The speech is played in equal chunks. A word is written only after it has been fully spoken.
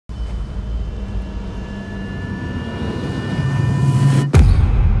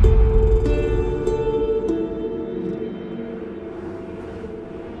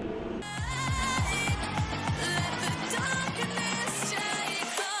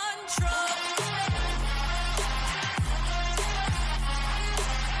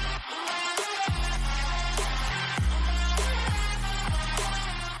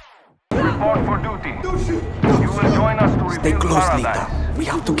duty. You will join us to Stay rebuild close, paradise. Lita. We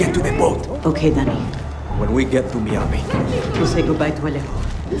have to get to the boat. Okay, Danny. When we get to Miami. We'll say goodbye to Alejo.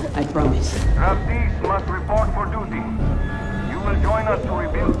 I promise. Draftees must report for duty. You will join us to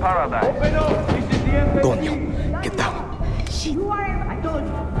rebuild paradise. Coño, get down. Shit. I told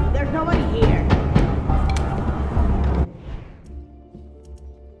you. There's nobody here.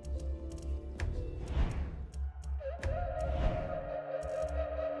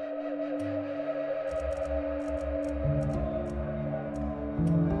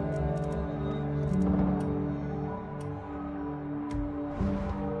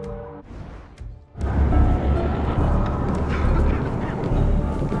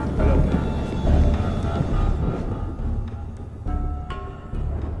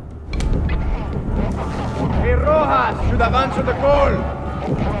 Should have answered the call!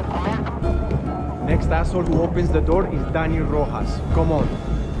 Next asshole who opens the door is Daniel Rojas. Come on.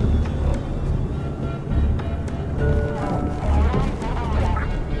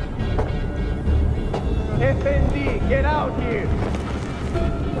 FND, get out here!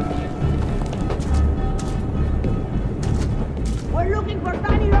 We're looking for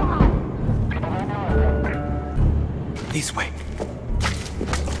Danny Rojas! This way.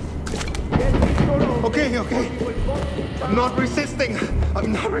 Okay. I'm not resisting.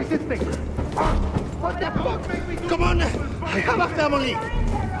 What the fuck? Come on! I have a family!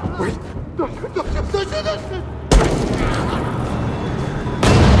 Wait! Don't shoot! Come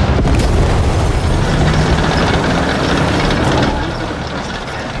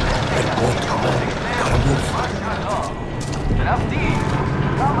on. Gotta move. Draftees,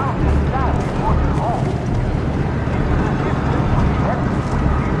 come out and stand before your home.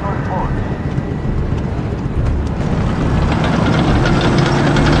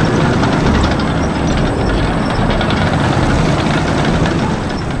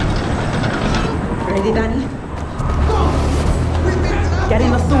 Ready, Danny? Get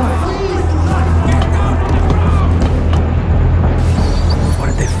in the storm.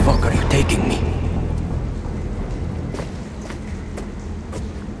 Where the fuck are you taking me?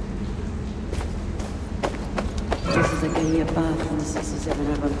 This is a guerrilla path from the 67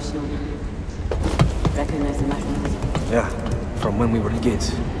 Revolution. Recognize the mechanism? Yeah, from when we were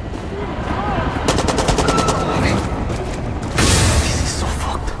kids. This is so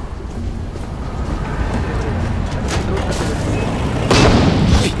fucked.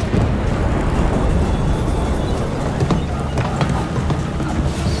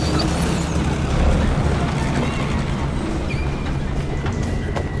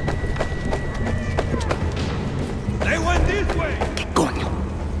 They went this way! ¿Qué coño?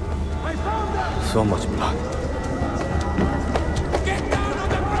 I found them! So much blood. Get down on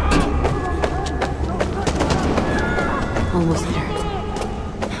the ground! Almost there.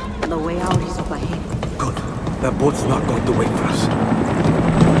 The way out is up ahead. Good. That boat's not going to wait for us.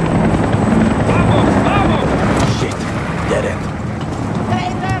 Vamos! Shit. Dead end.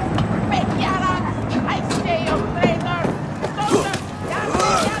 Traitor! Peñara! I say you traitor! Soldier!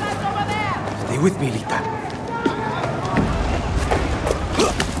 Peñara's over there! Stay with me, Lita.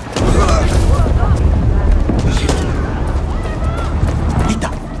 Lita,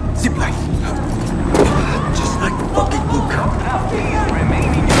 zipline. Just like fucking Luke.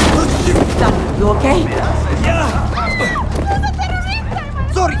 Danny, you okay? Yeah. There's a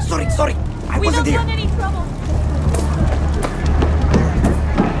terrorist! Sorry. I wasn't here. any trouble!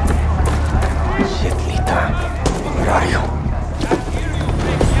 Shit, Lita. Where are you?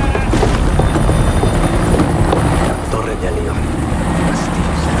 Torre de Leon.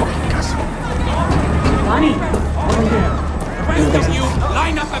 Castillo's fucking castle. Danny, over here. You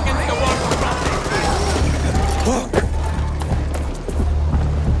line up against the wall. Fuck!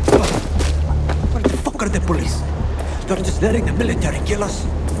 Where the fuck are the police? They're just letting the military kill us.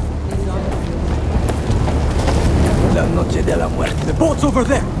 La noche de la muerte. The boat's over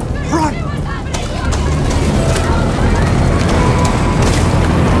there! Run!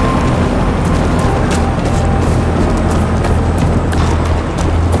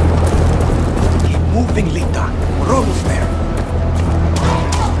 Keep moving, Lita. We're almost there.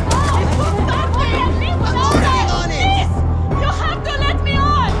 You have to let me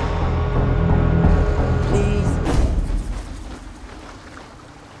on! Please.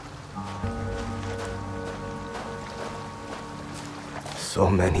 So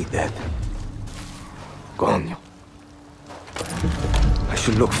many dead. Coño. I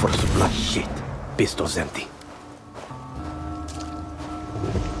should look for supply. Shit. Pistol's empty.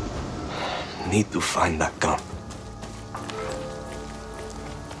 Need to find that gun.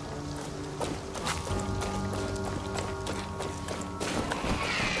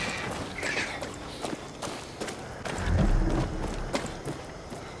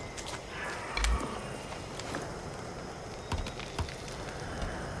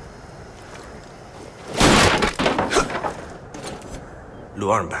 blue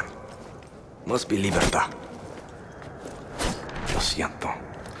armband. Must be Libertad. Lo siento.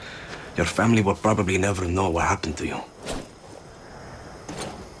 Your family will probably never know what happened to you.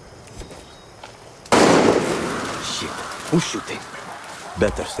 Shit. Who's shooting?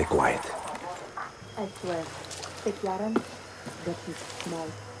 Better stay quiet. I swear, te claran that is small.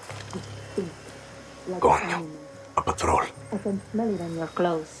 It stinks like an Coño. animal. A patrol. I can smell it on your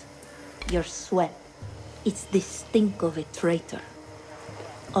clothes. Your sweat. It's the stink of a traitor.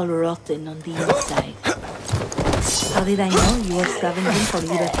 All rotten on the inside. How did I know you were scavenging for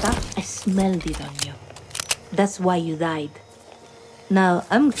Libertad? I smelled it on you. That's why you died. Now,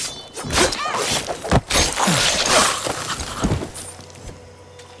 I'm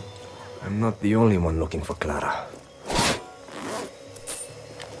not the only one looking for Clara.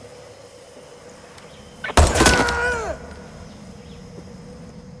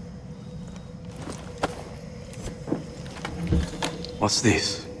 What's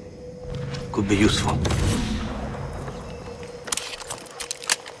this? Could be useful.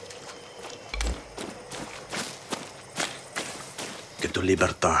 Que tu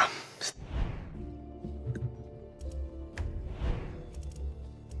libertad.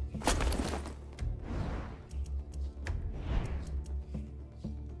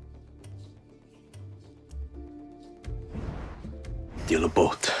 Steal a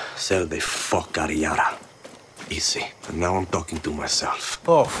boat. Sell the fuck out of Yara. Easy. And now I'm talking to myself.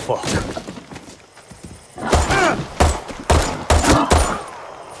 Oh, fuck.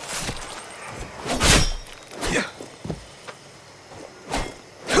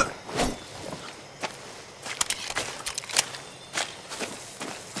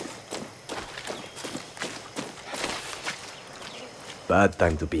 Bad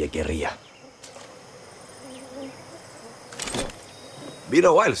time to be a guerrilla. Been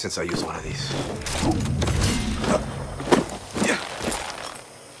a while since I used one of these.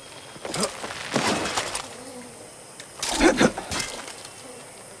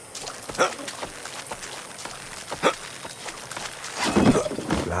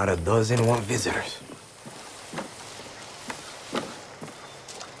 Clara doesn't want visitors.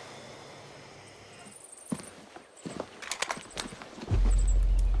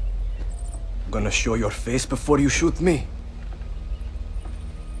 Gonna show your face before you shoot me?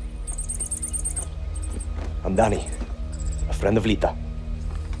 I'm Danny, a friend of Lita.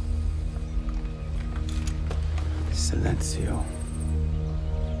 Silencio.